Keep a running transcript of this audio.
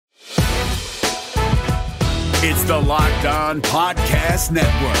It's the Locked On Podcast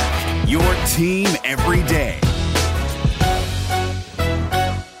Network, your team every day.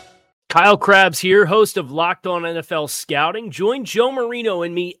 Kyle Krabs here, host of Locked On NFL Scouting. Join Joe Marino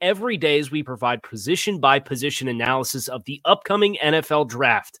and me every day as we provide position-by-position analysis of the upcoming NFL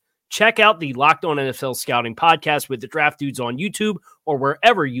Draft. Check out the Locked On NFL Scouting podcast with the Draft Dudes on YouTube or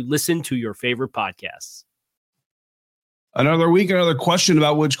wherever you listen to your favorite podcasts. Another week, another question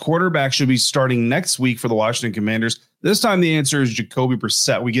about which quarterback should be starting next week for the Washington Commanders. This time the answer is Jacoby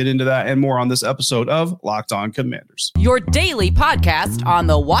Brissett. We get into that and more on this episode of Locked On Commanders. Your daily podcast on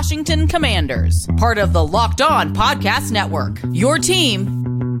the Washington Commanders. Part of the Locked On Podcast Network. Your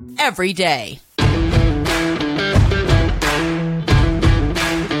team every day.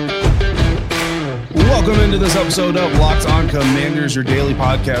 Welcome into this episode of Locked On Commanders, your daily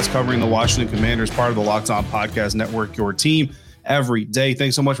podcast covering the Washington Commanders, part of the Locked On Podcast Network, your team every day.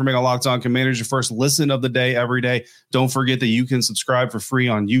 Thanks so much for making Locked On Commanders your first listen of the day every day. Don't forget that you can subscribe for free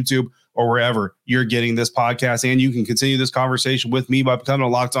on YouTube or wherever you're getting this podcast, and you can continue this conversation with me by becoming a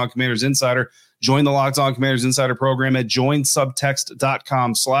Locked On Commanders Insider. Join the Locked On Commanders Insider program at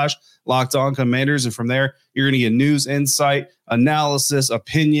joinsubtext.com/Locked On Commanders. And from there, you're going to get news, insight, analysis,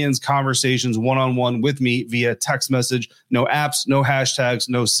 opinions, conversations one-on-one with me via text message. No apps, no hashtags,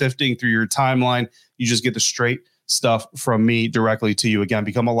 no sifting through your timeline. You just get the straight stuff from me directly to you. Again,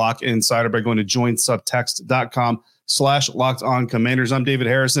 become a Lock Insider by going to joinsubtext.com/Locked On Commanders. I'm David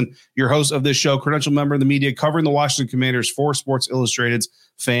Harrison, your host of this show, credentialed member of the media covering the Washington Commanders for Sports Illustrated's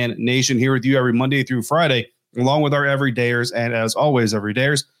Fan Nation, here with you every Monday through Friday, along with our everydayers. And as always,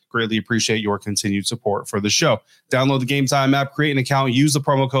 everydayers, greatly appreciate your continued support for the show. Download the Game Time app, create an account, use the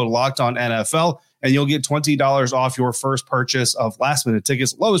promo code Locked On NFL, and you'll get $20 off your first purchase of last-minute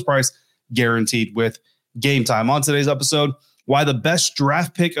tickets, lowest price guaranteed with Game Time. On today's episode, why the best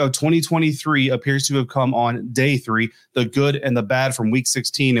draft pick of 2023 appears to have come on day 3, the good and the bad from week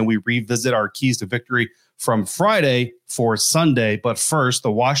 16, and we revisit our keys to victory from Friday for Sunday. But first,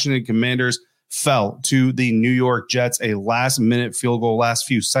 the Washington Commanders fell to the New York Jets. A last-minute field goal, last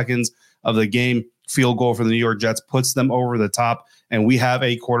few seconds of the game field goal for the New York Jets puts them over the top, and we have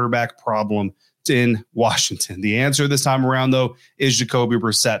a quarterback problem in Washington. The answer this time around, though, is Jacoby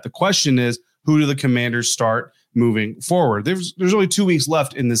Brissett. The question is, who do the Commanders start moving forward? There's only 2 weeks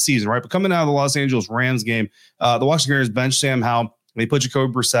left in the season, right? But coming out of the Los Angeles Rams game, the Washington Commanders benched Sam Howell. They put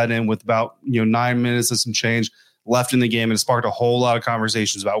Jacoby Brissett in with about 9 minutes and some change left in the game, and it sparked a whole lot of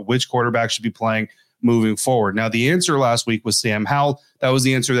conversations about which quarterback should be playing moving forward. Now, the answer last week was Sam Howell. That was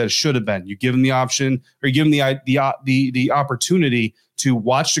the answer that it should have been. You give him the option, or you give him the opportunity to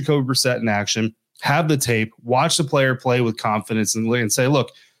watch Jacoby Brissett in action, have the tape, watch the player play with confidence, and say,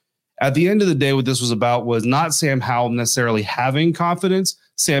 look, at the end of the day, what this was about was not Sam Howell necessarily having confidence,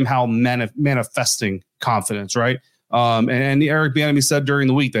 Sam Howell manifesting confidence, right? And Eric Bieniemy said during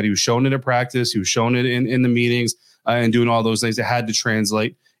the week that he was showing it at practice, he was showing it in the meetings, and doing all those things that had to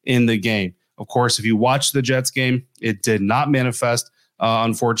translate in the game. Of course, if you watch the Jets game, it did not manifest,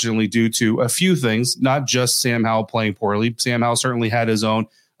 unfortunately, due to a few things, not just Sam Howell playing poorly. Sam Howell certainly had his own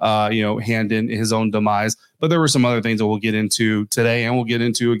hand in his own demise, but there were some other things that we'll get into today and we'll get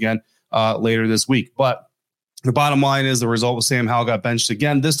into again later this week. But the bottom line is the result was Sam Howell got benched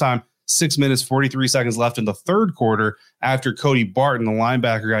again, this time 6 minutes, 43 seconds left in the third quarter after Cody Barton, the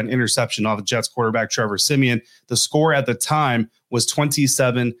linebacker, got an interception off the Jets quarterback Trevor Siemian. The score at the time was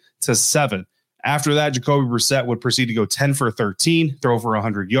 27-7. After that, Jacoby Brissett would proceed to go 10 for 13, throw for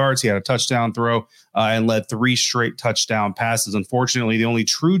 100 yards. He had a touchdown throw and led 3 straight touchdown passes. Unfortunately, the only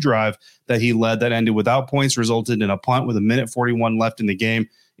true drive that he led that ended without points resulted in a punt with 1:41 left in the game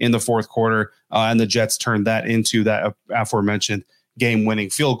in the fourth quarter, and the Jets turned that into that aforementioned game-winning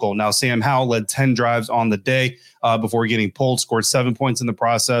field goal. Now, Sam Howell led 10 drives on the day before getting pulled, scored 7 points in the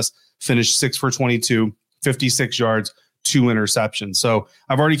process, finished 6 for 22, 56 yards, 2 interceptions. So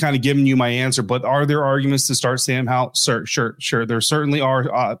I've already kind of given you my answer, but are there arguments to start Sam Howell? Sure. There certainly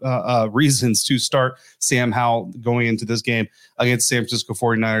are reasons to start Sam Howell going into this game against San Francisco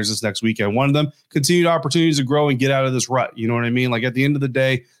 49ers this next weekend. One of them, continued opportunities to grow and get out of this rut. You know what I mean? Like, at the end of the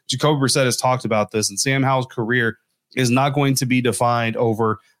day, Jacoby Brissett has talked about this, and Sam Howell's career is not going to be defined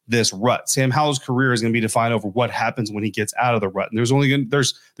over this rut. Sam Howell's career is going to be defined over what happens when he gets out of the rut. And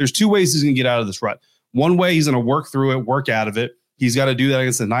there's 2 ways he's going to get out of this rut. One way, he's going to work through it, work out of it. He's got to do that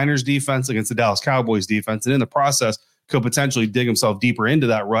against the Niners defense, against the Dallas Cowboys defense, and in the process could potentially dig himself deeper into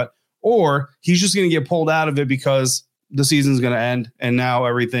that rut. Or he's just going to get pulled out of it because the season's going to end, and now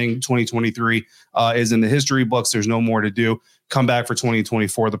everything 2023 is in the history books. There's no more to do. Come back for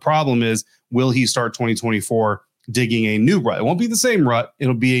 2024. The problem is, will he start 2024 digging a new rut. It won't be the same rut.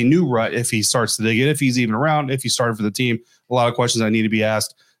 It'll be a new rut if he starts to dig it, if he's even around, if he started for the team. A lot of questions that need to be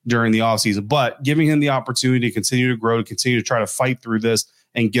asked during the offseason, but giving him the opportunity to continue to grow, to continue to try to fight through this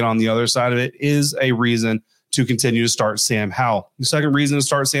and get on the other side of it is a reason to continue to start Sam Howell. The second reason to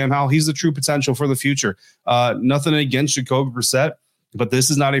start Sam Howell, he's the true potential for the future. Nothing against Jacoby Brissett, but this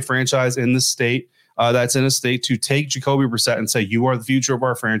is not a franchise in the state that's in a state to take Jacoby Brissett and say, you are the future of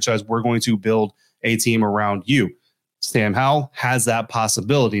our franchise. We're going to build a team around you. Sam Howell has that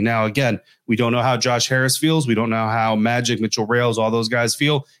possibility. Now, again, we don't know how Josh Harris feels. We don't know how Magic, Mitchell Rales, all those guys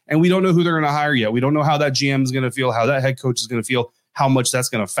feel. And we don't know who they're going to hire yet. We don't know how that GM is going to feel, how that head coach is going to feel, how much that's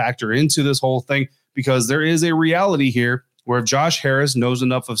going to factor into this whole thing, because there is a reality here where if Josh Harris knows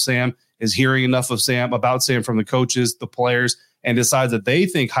enough of Sam, is hearing enough of Sam, about Sam from the coaches, the players, and decides that they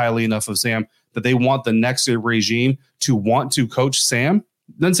think highly enough of Sam, that they want the next regime to want to coach Sam,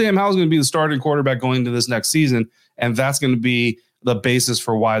 then Sam Howell's going to be the starting quarterback going into this next season. And that's going to be the basis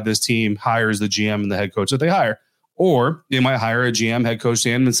for why this team hires the GM and the head coach that they hire. Or they might hire a GM, head coach,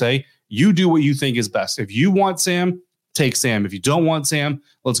 Sam, and say, you do what you think is best. If you want Sam, take Sam. If you don't want Sam,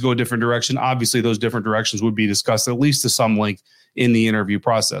 let's go a different direction. Obviously, those different directions would be discussed at least to some length in the interview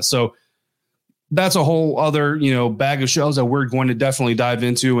process. So that's a whole other, bag of shells that we're going to definitely dive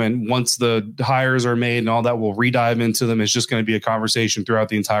into. And once the hires are made and all that, we'll re-dive into them. It's just going to be a conversation throughout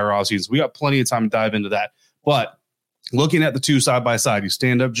the entire offseason. We got plenty of time to dive into that. But looking at the two side by side, you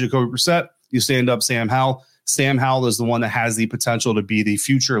stand up Jacoby Brissett, you stand up Sam Howell. Sam Howell is the one that has the potential to be the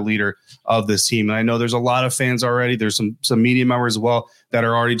future leader of this team. And I know there's a lot of fans already. There's some media members as well that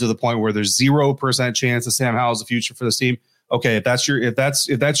are already to the point where there's 0% chance that Sam Howell is the future for this team. Okay, if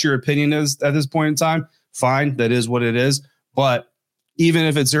that's your opinion is at this point in time, fine, that is what it is. But even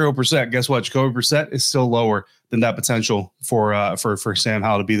if it's 0%, guess what? Jacoby Brissett is still lower than that potential for Sam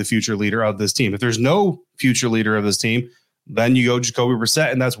Howell to be the future leader of this team. If there's no future leader of this team, then you go Jacoby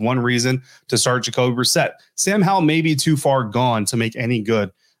Brissett, and that's one reason to start Jacoby Brissett. Sam Howell may be too far gone to make any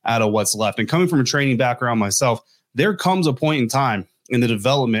good out of what's left. And coming from a training background myself, there comes a point in time in the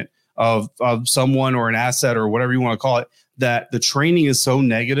development of someone or an asset or whatever you want to call it, that the training is so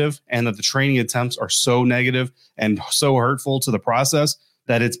negative and that the training attempts are so negative and so hurtful to the process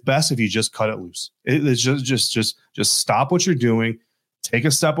that it's best if you just cut it loose. It's just stop what you're doing, take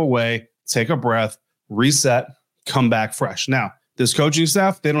a step away, take a breath, reset, come back fresh. Now, this coaching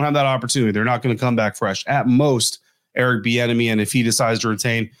staff, they don't have that opportunity. They're not going to come back fresh. At most, Eric Bieniemy, and if he decides to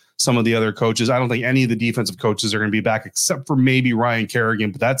retain some of the other coaches, I don't think any of the defensive coaches are going to be back except for maybe Ryan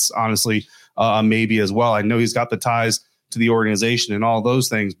Kerrigan, but that's honestly a maybe as well. I know he's got the ties to the organization and all those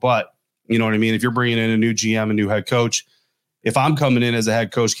things, but you know what I mean? If you're bringing in a new GM, a new head coach, if I'm coming in as a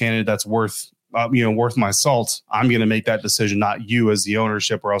head coach candidate that's worth my salt, I'm going to make that decision, not you as the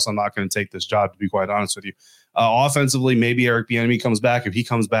ownership, or else I'm not going to take this job, to be quite honest with you. Offensively, maybe Eric Bieniemy comes back. If he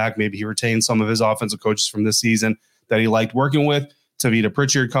comes back, maybe he retains some of his offensive coaches from this season that he liked working with. Tavita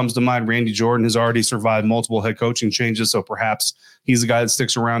Pritchard comes to mind. Randy Jordan has already survived multiple head coaching changes, so perhaps he's the guy that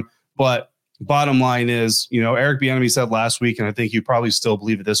sticks around. But bottom line is, Eric Bieniemy said last week, and I think you probably still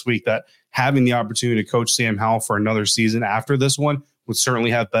believe it this week, that having the opportunity to coach Sam Howell for another season after this one would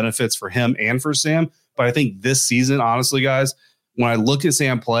certainly have benefits for him and for Sam. But I think this season, honestly, guys, when I look at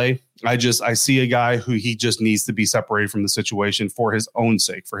Sam play, I see a guy who he just needs to be separated from the situation for his own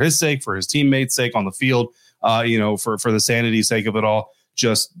sake, for his teammates' sake on the field, for the sanity sake of it all.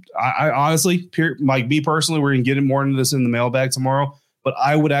 I honestly, like me personally, we're going to get more into this in the mailbag tomorrow, but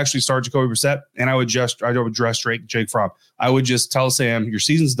I would actually start Jacoby Brissett, and I would dress Jake Fromm. I would just tell Sam, your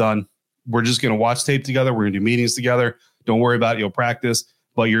season's done. We're just going to watch tape together. We're going to do meetings together. Don't worry about it. You'll practice,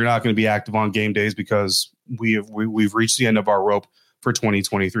 but you're not going to be active on game days because we've reached the end of our rope for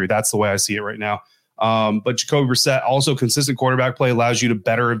 2023. That's the way I see it right now. But Jacoby Brissett, also consistent quarterback play, allows you to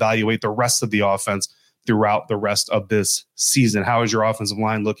better evaluate the rest of the offense throughout the rest of this season. How is your offensive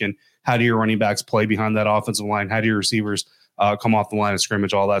line looking? How do your running backs play behind that offensive line? How do your receivers come off the line of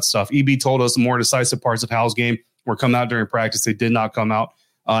scrimmage, all that stuff? EB told us the more decisive parts of Howell's game were coming out during practice. They did not come out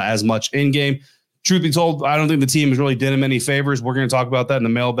as much in game. Truth be told, I don't think the team has really done him any favors. We're going to talk about that in the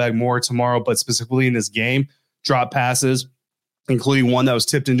mailbag more tomorrow, but specifically in this game, drop passes, including one that was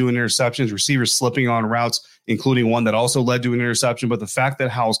tipped into an interception, receivers slipping on routes, including one that also led to an interception. But the fact that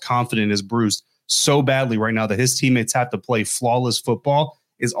Howell's confident is bruised so badly right now that his teammates have to play flawless football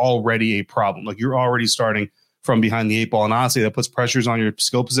is already a problem. Like, you're already starting from behind the eight ball. And honestly, that puts pressures on your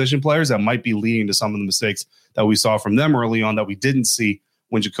skill position players that might be leading to some of the mistakes that we saw from them early on that we didn't see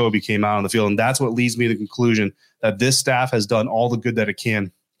when Jacoby came out on the field. And that's what leads me to the conclusion that this staff has done all the good that it can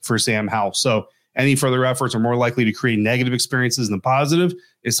for Sam Howell. So any further efforts are more likely to create negative experiences than positive.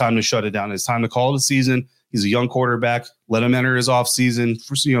 It's time to shut it down. It's time to call it a season, He's a young quarterback. Let him enter his offseason,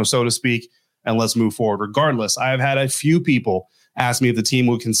 so to speak, and let's move forward. Regardless, I have had a few people ask me if the team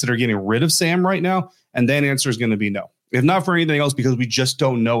would consider getting rid of Sam right now, and that answer is going to be no. If not for anything else, because we just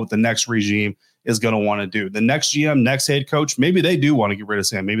don't know what the next regime is going to want to do. The next GM, next head coach, maybe they do want to get rid of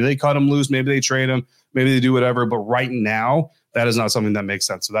Sam. Maybe they cut him loose. Maybe they trade him. Maybe they do whatever. But right now, that is not something that makes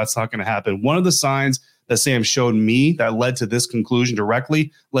sense. So that's not going to happen. One of the signs that Sam showed me that led to this conclusion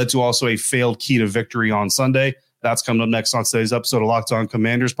directly led to also a failed key to victory on Sunday. That's coming up next on today's episode of Locked On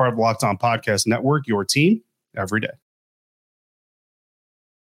Commanders, part of the Locked On Podcast Network, your team every day.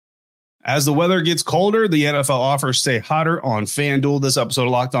 As the weather gets colder, the NFL offers stay hotter on FanDuel. This episode of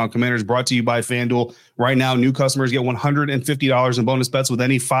Locked On Commanders brought to you by FanDuel. Right now, new customers get $150 in bonus bets with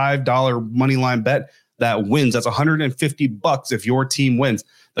any $5 moneyline bet that wins. That's $150 if your team wins.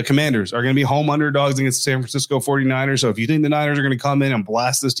 The Commanders are going to be home underdogs against the San Francisco 49ers. So if you think the Niners are going to come in and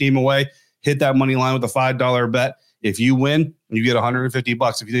blast this team away, hit that money line with a $5 bet. If you win, you get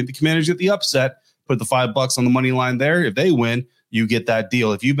 $150. If you think the Commanders get the upset, put the $5 on the money line there. If they win, you get that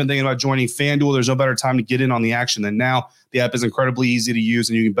deal. If you've been thinking about joining FanDuel, there's no better time to get in on the action than now. The app is incredibly easy to use,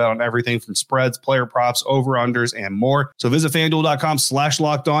 and you can bet on everything from spreads, player props, over-unders, and more. So visit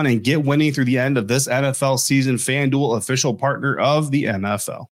FanDuel.com/lockedon and get winning through the end of this NFL season. FanDuel, official partner of the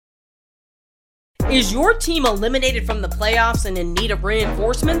NFL. Is your team eliminated from the playoffs and in need of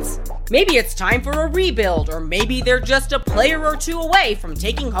reinforcements? Maybe it's time for a rebuild, or maybe they're just a player or two away from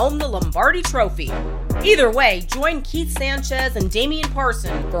taking home the Lombardi Trophy. Either way, join Keith Sanchez and Damian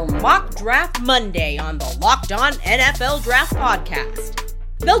Parson for Mock Draft Monday on the Locked On NFL Draft Podcast.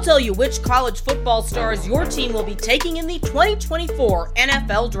 They'll tell you which college football stars your team will be taking in the 2024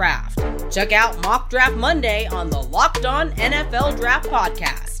 NFL Draft. Check out Mock Draft Monday on the Locked On NFL Draft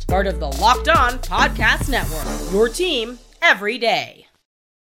Podcast, part of the Locked On Podcast Network, your team every day.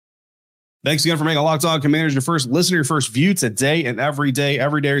 Thanks again for making Locked On Commanders your first listener, your first view today and every day.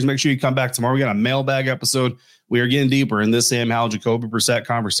 Every day, make sure you come back tomorrow. We got a mailbag episode. We are getting deeper in this Sam Howell, Jacoby Brissett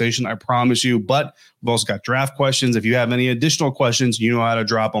conversation, I promise you. But we've also got draft questions. If you have any additional questions, you know how to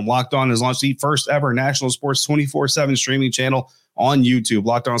drop them. Locked On has launched the first ever national sports 24/7 streaming channel on YouTube.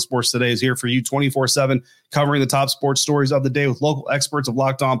 Locked On Sports Today is here for you 24/7, covering the top sports stories of the day with local experts of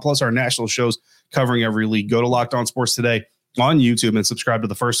Locked On, plus our national shows covering every league. Go to Locked On Sports Today on YouTube and subscribe to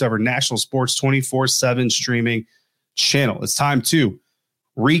the first ever national sports 24/7 streaming channel. It's time to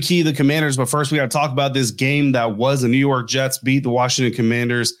rekey the Commanders, but first we got to talk about this game that was the New York Jets beat the Washington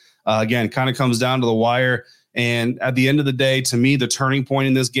Commanders. Again, kind of comes down to the wire. And at the end of the day, to me, the turning point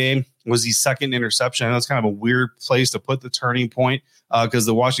in this game was the second interception. I know it's kind of a weird place to put the turning point because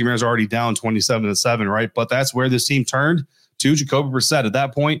the Washington Commanders are already down 27-7, right? But that's where this team turned to Jacoby Brissett. At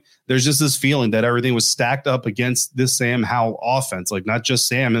that point, there's just this feeling that everything was stacked up against this Sam Howell offense. Like, not just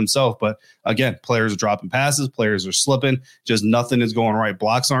Sam himself, but again, players are dropping passes, players are slipping, just nothing is going right.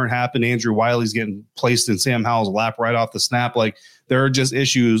 Blocks aren't happening. Andrew Wiley's getting placed in Sam Howell's lap right off the snap. Like, there are just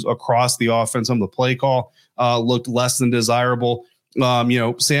issues across the offense. Some of the play call looked less than desirable.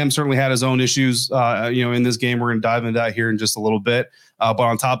 Sam certainly had his own issues, in this game. We're going to dive into that here in just a little bit. But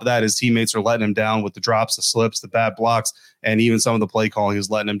on top of that, his teammates are letting him down with the drops, the slips, the bad blocks, and even some of the play calling is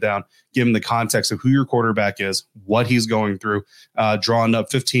letting him down. Give him the context of who your quarterback is, what he's going through, drawing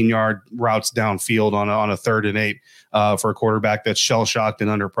up 15-yard routes downfield on a 3rd and 8 for a quarterback that's shell-shocked and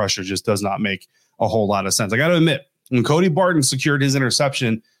under pressure just does not make a whole lot of sense. I got to admit, when Cody Barton secured his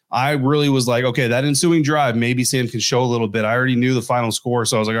interception, I really was like, okay, that ensuing drive, maybe Sam can show a little bit. I already knew the final score,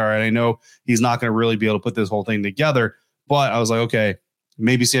 so I was like, all right, I know he's not going to really be able to put this whole thing together. But I was like, okay,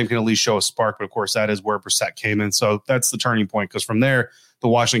 maybe Sam can at least show a spark. But, of course, that is where Brissett came in. So that's the turning point, because from there, the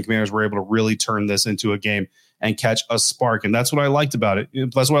Washington Commanders were able to really turn this into a game and catch a spark. And that's what I liked about it.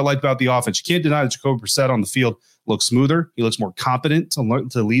 That's what I liked about the offense. You can't deny that Jacoby Brissett on the field looks smoother. He looks more competent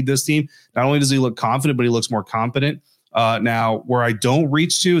to lead this team. Not only does he look confident, but he looks more competent. Now, where I don't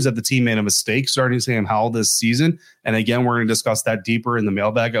reach to is that the team made a mistake starting Sam Howell this season. And again, we're going to discuss that deeper in the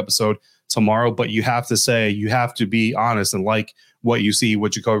mailbag episode tomorrow. But you have to be honest and like what you see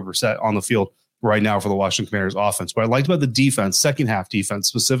with Jacoby Brissett on the field right now for the Washington Commanders offense. What I liked about the defense, second half defense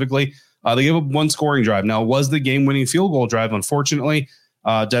specifically, they gave up one scoring drive. Now, it was the game-winning field goal drive. Unfortunately,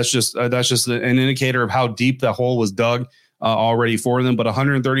 that's just an indicator of how deep that hole was dug already for them. But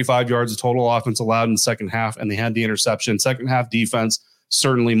 135 yards of total offense allowed in the second half, and they had the interception. Second half defense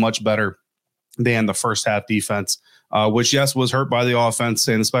certainly much better than the first half defense, which, yes, was hurt by the offense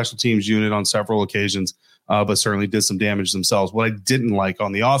and the special teams unit on several occasions. but certainly did some damage themselves. What I didn't like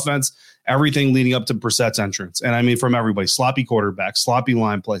on the offense, everything leading up to Brissett's entrance. And I mean, from everybody, sloppy quarterback, sloppy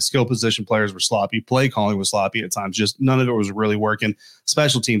line play, skill position players were sloppy, play calling was sloppy at times. Just none of it was really working.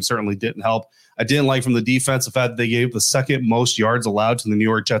 Special teams certainly didn't help. I didn't like from the defense the fact that they gave the second most yards allowed to the New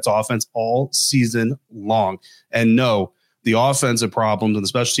York Jets offense all season long. And no, the offensive problems and the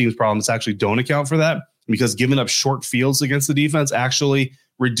special teams problems actually don't account for that, because giving up short fields against the defense actually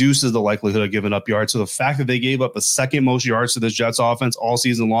reduces the likelihood of giving up yards. So the fact that they gave up the second most yards to this Jets offense all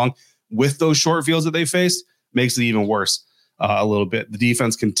season long with those short fields that they faced makes it even worse a little bit. The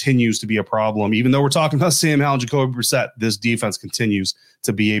defense continues to be a problem. Even though we're talking about Sam Howell and Jacoby Brissett, this defense continues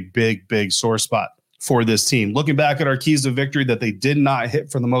to be a big, big sore spot for this team. Looking back at our keys to victory that they did not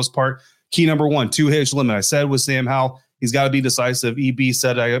hit for the most part, key number one, 2-hitch limit. I said with Sam Howell, he's got to be decisive. EB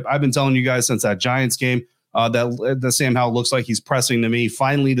said, I've been telling you guys since that Giants game that Sam Howell looks like he's pressing to me.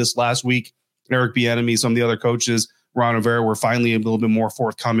 Finally, this last week, Eric Bieniemy, some of the other coaches, Ron Rivera, were finally a little bit more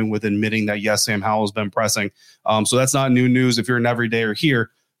forthcoming with admitting that, yes, Sam Howell has been pressing. So that's not new news if you're an everydayer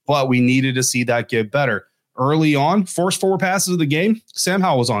here, but we needed to see that get better. Early on, first 4 passes of the game, Sam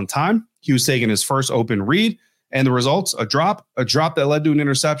Howell was on time. He was taking his first open read, and the results, a drop that led to an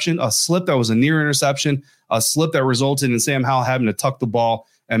interception, a slip that was a near interception, a slip that resulted in Sam Howell having to tuck the ball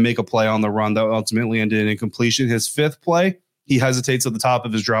and make a play on the run that ultimately ended in incompletion. His 5th play, he hesitates at the top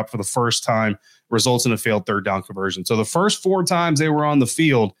of his drop for the first time, results in a failed 3rd down conversion. So the first 4 times they were on the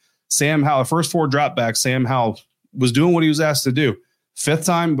field, Sam Howell, the first 4 dropbacks, Sam Howell was doing what he was asked to do. 5th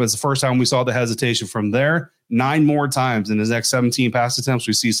time was the first time we saw the hesitation. From there, 9 more times in his next 17 pass attempts,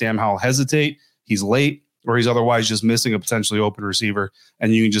 we see Sam Howell hesitate. He's late, or he's otherwise just missing a potentially open receiver.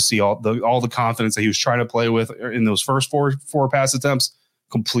 And you can just see all the confidence that he was trying to play with in those first four pass attempts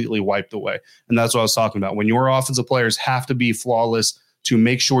completely wiped away. And that's what I was talking about. When your offensive players have to be flawless to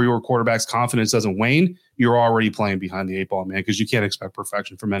make sure your quarterback's confidence doesn't wane, you're already playing behind the 8 ball, man, because you can't expect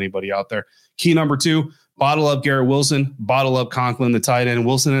perfection from anybody out there. Key number 2, bottle up Garrett Wilson, bottle up Conklin, the tight end.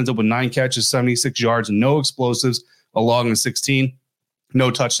 Wilson ends up with 9 catches, 76 yards, and no explosives along the 16. No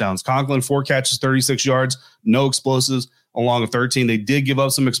touchdowns. Conklin, 4 catches, 36 yards, no explosives along with 13. They did give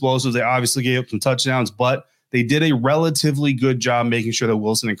up some explosives. They obviously gave up some touchdowns, but they did a relatively good job making sure that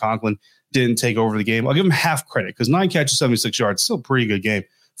Wilson and Conklin didn't take over the game. I'll give them half credit because 9 catches, 76 yards, still a pretty good game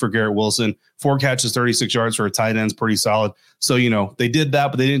for Garrett Wilson. 4 catches, 36 yards for a tight end is pretty solid. So, they did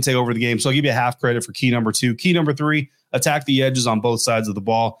that, but they didn't take over the game. So I'll give you half credit for key number 2. Key number 3, attack the edges on both sides of the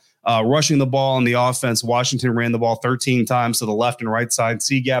ball. Rushing the ball on the offense, Washington ran the ball 13 times to the left and right side,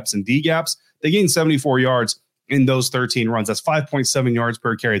 C gaps and D gaps. They gained 74 yards in those 13 runs. That's 5.7 yards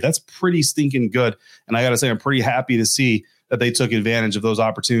per carry. That's pretty stinking good. And I got to say, I'm pretty happy to see that they took advantage of those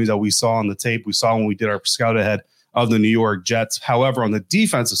opportunities that we saw on the tape. We saw when we did our scout ahead of the New York Jets. However, on the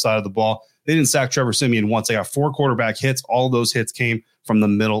defensive side of the ball, they didn't sack Trevor Siemian once. They got 4 quarterback hits. All those hits came from the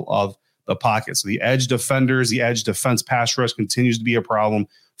middle of the pocket. So the edge defenders, the edge defense pass rush continues to be a problem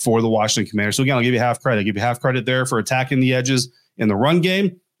for the Washington Commanders. So again, I'll give you half credit. I'll give you half credit there for attacking the edges in the run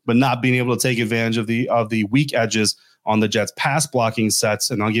game, but not being able to take advantage of the weak edges on the Jets pass blocking sets.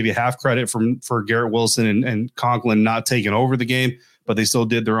 And I'll give you half credit for Garrett Wilson and Conklin not taking over the game, but they still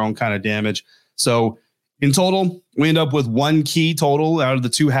did their own kind of damage. So in total, we end up with 1 key total out of the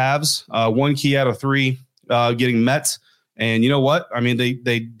 2 halves, 1 key out of 3 getting met. And you know what? I mean,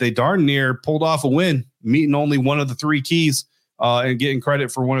 they darn near pulled off a win, meeting only one of the 3 keys and getting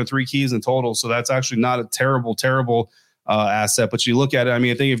credit for 1 of 3 keys in total. So that's actually not a terrible asset. But you look at it, I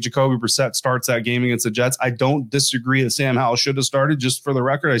mean, I think if Jacoby Brissett starts that game against the Jets, I don't disagree that Sam Howell should have started. Just for the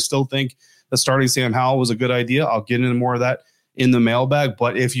record, I still think that starting Sam Howell was a good idea. I'll get into more of that in the mailbag.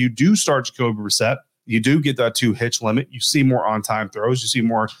 But if you do start Jacoby Brissett, you do get that 2-hitch limit. You see more on-time throws. You see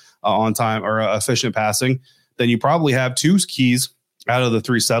more on-time or efficient passing. Then you probably have 2 keys out of the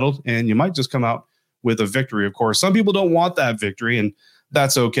 3 settled, and you might just come out with a victory. Of course, some people don't want that victory, and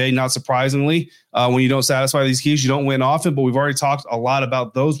that's okay. Not surprisingly, when you don't satisfy these keys, you don't win often, but we've already talked a lot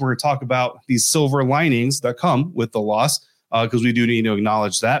about those. We're going to talk about these silver linings that come with the loss because we do need to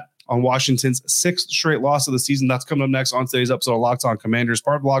acknowledge that. On Washington's 6th straight loss of the season, that's coming up next on today's episode of Locked On Commanders,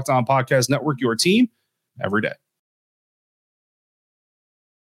 part of the Locked On Podcast Network, your team every day.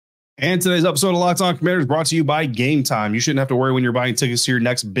 And today's episode of Locked On Commanders brought to you by Game Time. You shouldn't have to worry when you're buying tickets to your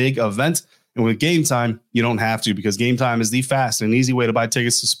next big event. And with Game Time, you don't have to, because Game Time is the fast and easy way to buy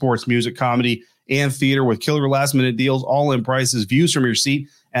tickets to sports, music, comedy, and theater with killer last-minute deals, all-in prices, views from your seat,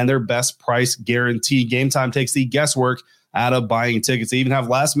 and their best price guarantee. Game Time takes the guesswork out of buying tickets. They even have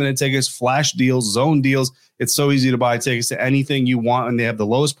last-minute tickets, flash deals, zone deals. It's so easy to buy tickets to anything you want, and they have the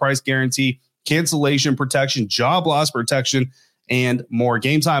lowest price guarantee, cancellation protection, job loss protection, and more.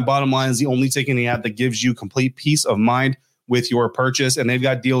 Game Time, bottom line, is the only ticketing app that gives you complete peace of mind with your purchase, and they've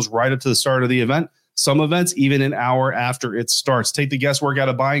got deals right up to the start of the event. Some events even an hour after it starts. Take the guesswork out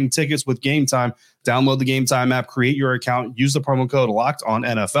of buying tickets with Game Time. Download the Game Time app, create your account, use the promo code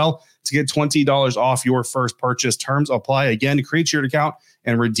LOCKEDONNFL to get $20 off your first purchase. Terms apply. Again, create your account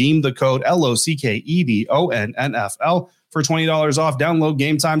and redeem the code LOCKEDONNFL for $20 off. Download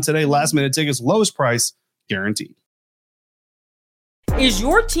Game Time today. Last minute tickets, lowest price guaranteed. Is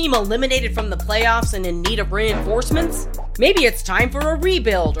your team eliminated from the playoffs and in need of reinforcements? Maybe it's time for a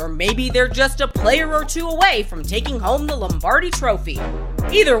rebuild, or maybe they're just a player or two away from taking home the Lombardi Trophy.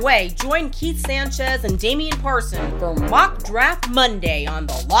 Either way, join Keith Sanchez and Damian Parson for Mock Draft Monday on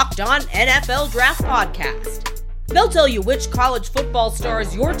the Locked On NFL Draft Podcast. They'll tell you which college football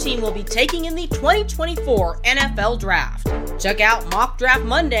stars your team will be taking in the 2024 NFL Draft. Check out Mock Draft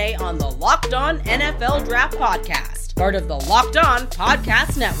Monday on the Locked On NFL Draft Podcast, part of the Locked On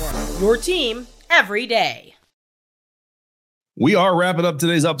Podcast Network, your team every day. We are wrapping up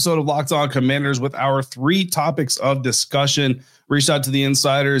today's episode of Locked On Commanders with our 3 topics of discussion. Reached out to the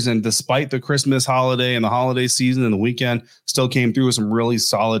insiders, and despite the Christmas holiday and the holiday season and the weekend, still came through with some really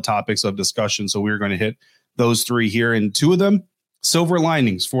solid topics of discussion. So we're going to hit those 3 here, and 2 of them, silver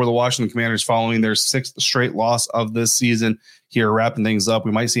linings for the Washington Commanders following their 6th straight loss of this season. Here, wrapping things up,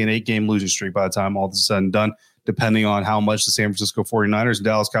 we might see an 8-game losing streak by the time all this is said and done, depending on how much the San Francisco 49ers and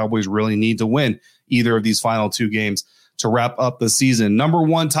Dallas Cowboys really need to win either of these final 2 games to wrap up the season. Number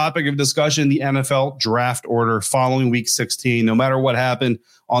 1 topic of discussion, the NFL draft order following week 16. No matter what happened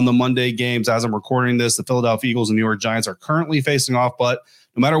on the Monday games, as I'm recording this, the Philadelphia Eagles and New York Giants are currently facing off, but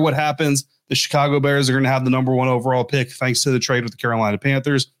no matter what happens, the Chicago Bears are going to have the number 1 overall pick thanks to the trade with the Carolina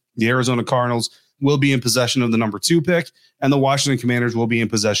Panthers. The Arizona Cardinals will be in possession of the number 2 pick, and the Washington Commanders will be in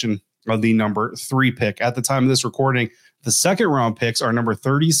possession of the number 3 pick. At the time of this recording, the second round picks are number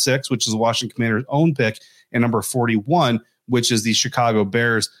 36, which is the Washington Commanders' own pick, and number 41, which is the Chicago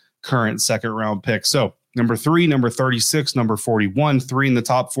Bears' current second round pick. So number 3, number 36, number 41, 3 in the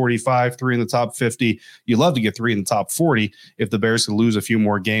top 45, 3 in the top 50. You'd love to get 3 in the top 40. If the Bears could lose a few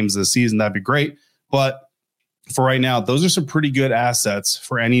more games this season, that'd be great. But for right now, those are some pretty good assets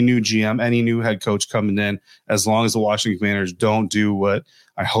for any new GM, any new head coach coming in, as long as the Washington Commanders don't do what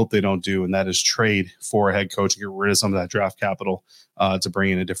I hope they don't do, and that is trade for a head coach and get rid of some of that draft capital to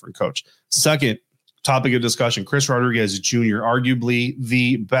bring in a different coach. Second topic of discussion, Chris Rodriguez Jr., arguably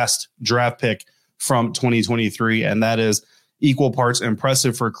the best draft pick from 2023, and that is equal parts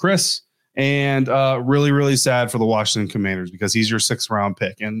impressive for Chris and really, really sad for the Washington Commanders because he's your 6th round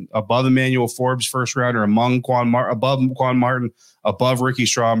pick and above Emmanuel Forbes, first rounder, above Quan Martin, above Ricky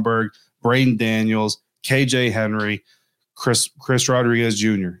Stromberg, Braden Daniels, KJ Henry. Chris Rodriguez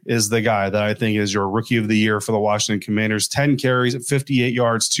Jr. is the guy that I think is your rookie of the year for the Washington Commanders. 10 carries, 58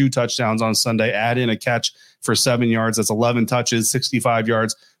 yards, 2 touchdowns on Sunday. Add in a catch for 7 yards. That's 11 touches, 65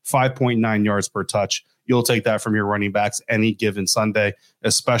 yards, 5.9 yards per touch. You'll take that from your running backs any given Sunday,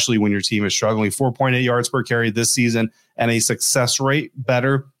 especially when your team is struggling. 4.8 yards per carry this season and a success rate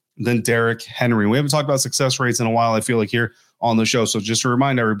better than Derrick Henry. We haven't talked about success rates in a while, I feel like, here on the show. So just to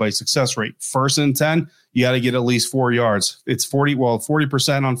remind everybody, success rate, 1st and 10, you got to get at least 4 yards. It's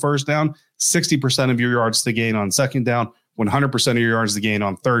 40% on first down, 60% of your yards to gain on second down, 100% of your yards to gain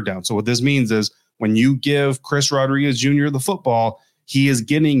on third down. So what this means is when you give Chris Rodriguez Jr. the football, he is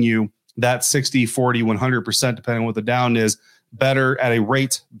getting you that 60, 40, 100%, depending on what the down is, better at a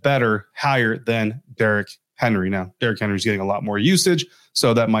rate, higher than Derrick Henry. Now, Derrick Henry's getting a lot more usage,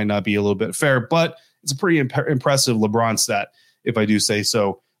 so that might not be a little bit fair, but it's a pretty impressive LeBron stat, if I do say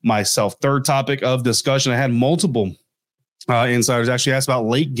so myself. Third topic of discussion, I had multiple insiders actually asked about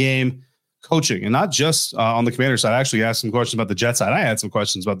late game coaching, and not just on the Commander side. I actually asked some questions about the Jet side. I had some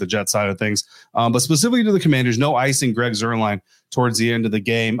questions about the Jet side of things, but specifically to the Commanders, no icing Greg Zuerlein towards the end of the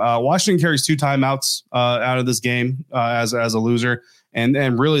game. Washington carries 2 timeouts out of this game as a loser,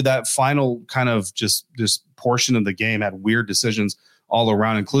 and really that final kind of just this portion of the game had weird decisions all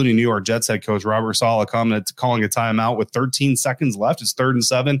around, including New York Jets head coach Robert Saleh calling a timeout with 13 seconds left. It's 3rd and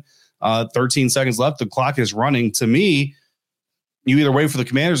 7, 13 seconds left. The clock is running. To me, you either wait for the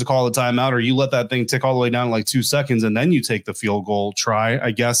Commanders to call the timeout or you let that thing tick all the way down to like 2 seconds and then you take the field goal try.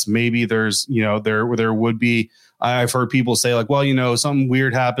 I guess maybe there's, there would be, I've heard people say like, well, something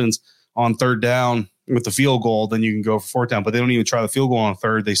weird happens on 3rd down with the field goal, then you can go for 4th down, but they don't even try the field goal on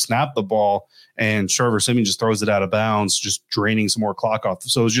 3rd. They snap the ball and Trevor Siemian just throws it out of bounds, just draining some more clock off.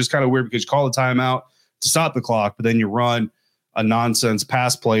 So it's just kind of weird because you call the timeout to stop the clock, but then you run a nonsense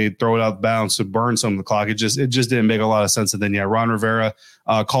pass play, throw it out of bounds to burn some of the clock. It just didn't make a lot of sense. And then, Ron Rivera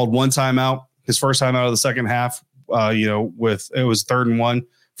called one timeout, his first time out of the second half, with it was 3rd and 1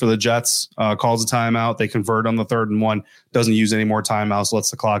 for the Jets, calls a timeout. They convert on the 3rd and 1, doesn't use any more timeouts,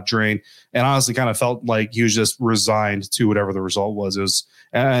 lets the clock drain. And honestly kind of felt like he was just resigned to whatever the result was. It was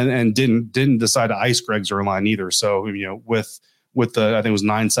and didn't decide to ice Greg Zuerlein either. So, with the, I think it was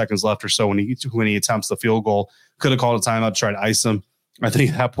 9 seconds left or so when he attempts the field goal, could have called a timeout to try to ice him. I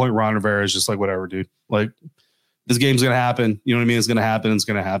think at that point, Ron Rivera is just like, whatever, dude. Like, this game's going to happen. You know what I mean? It's going to happen. It's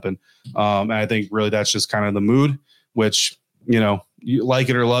going to happen. And I think really that's just kind of the mood, which, you like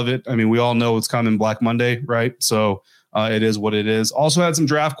it or love it. I mean, we all know it's coming Black Monday, right? So it is what it is. Also had some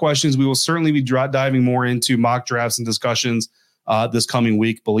draft questions. We will certainly be diving more into mock drafts and discussions this coming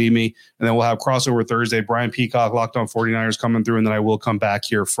week, believe me. And then we'll have crossover Thursday. Brian Peacock, Locked On 49ers coming through. And then I will come back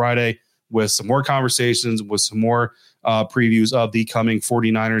here Friday with some more conversations, with some more previews of the coming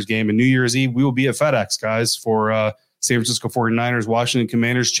 49ers game. And New Year's Eve, we will be at FedEx, guys, for San Francisco 49ers, Washington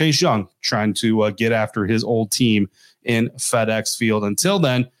Commanders, Chase Young trying to get after his old team in FedEx Field. Until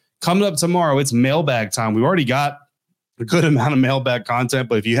then, coming up tomorrow, it's mailbag time. We've already got a good amount of mailbag content,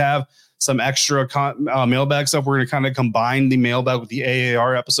 but if you have some extra mailbag stuff, we're going to kind of combine the mailbag with the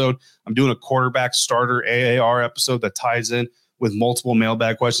AAR episode. I'm doing a quarterback starter AAR episode that ties in with multiple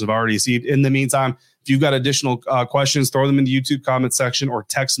mailbag questions I've already received. In the meantime, if you've got additional questions, throw them in the YouTube comment section or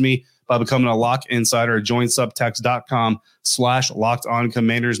text me by becoming a Lock Insider at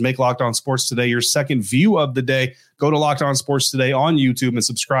joinsubtext.com/LockedOnCommanders. Make Locked On Sports Today your second view of the day. Go to Locked On Sports Today on YouTube and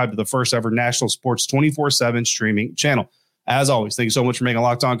subscribe to the first ever national sports 24/7 streaming channel. As always, thank you so much for making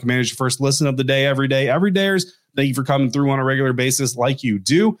Locked On Commanders your first listen of the day every day. Everydayers, thank you for coming through on a regular basis like you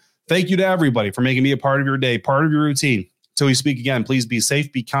do. Thank you to everybody for making me a part of your day, part of your routine. Until we speak again, please be safe,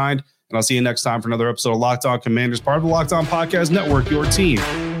 be kind, and I'll see you next time for another episode of Locked On Commanders, part of the Locked On Podcast Network, your team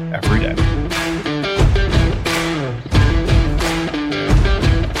every day.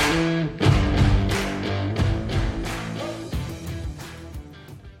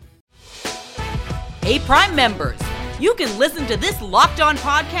 Hey, Prime members, you can listen to this Locked On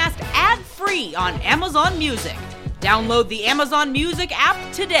podcast ad-free on Amazon Music. Download the Amazon Music app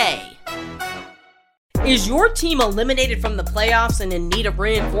today. Is your team eliminated from the playoffs and in need of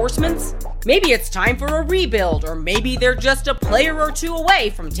reinforcements? Maybe it's time for a rebuild, or maybe they're just a player or two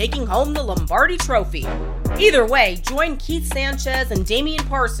away from taking home the Lombardi Trophy. Either way, join Keith Sanchez and Damian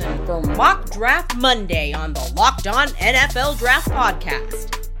Parson for Mock Draft Monday on the Locked On NFL Draft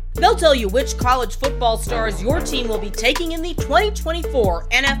Podcast. They'll tell you which college football stars your team will be taking in the 2024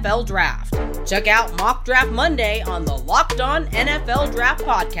 NFL Draft. Check out Mock Draft Monday on the Locked On NFL Draft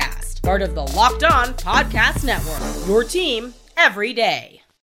Podcast, part of the Locked On Podcast Network, your team every day.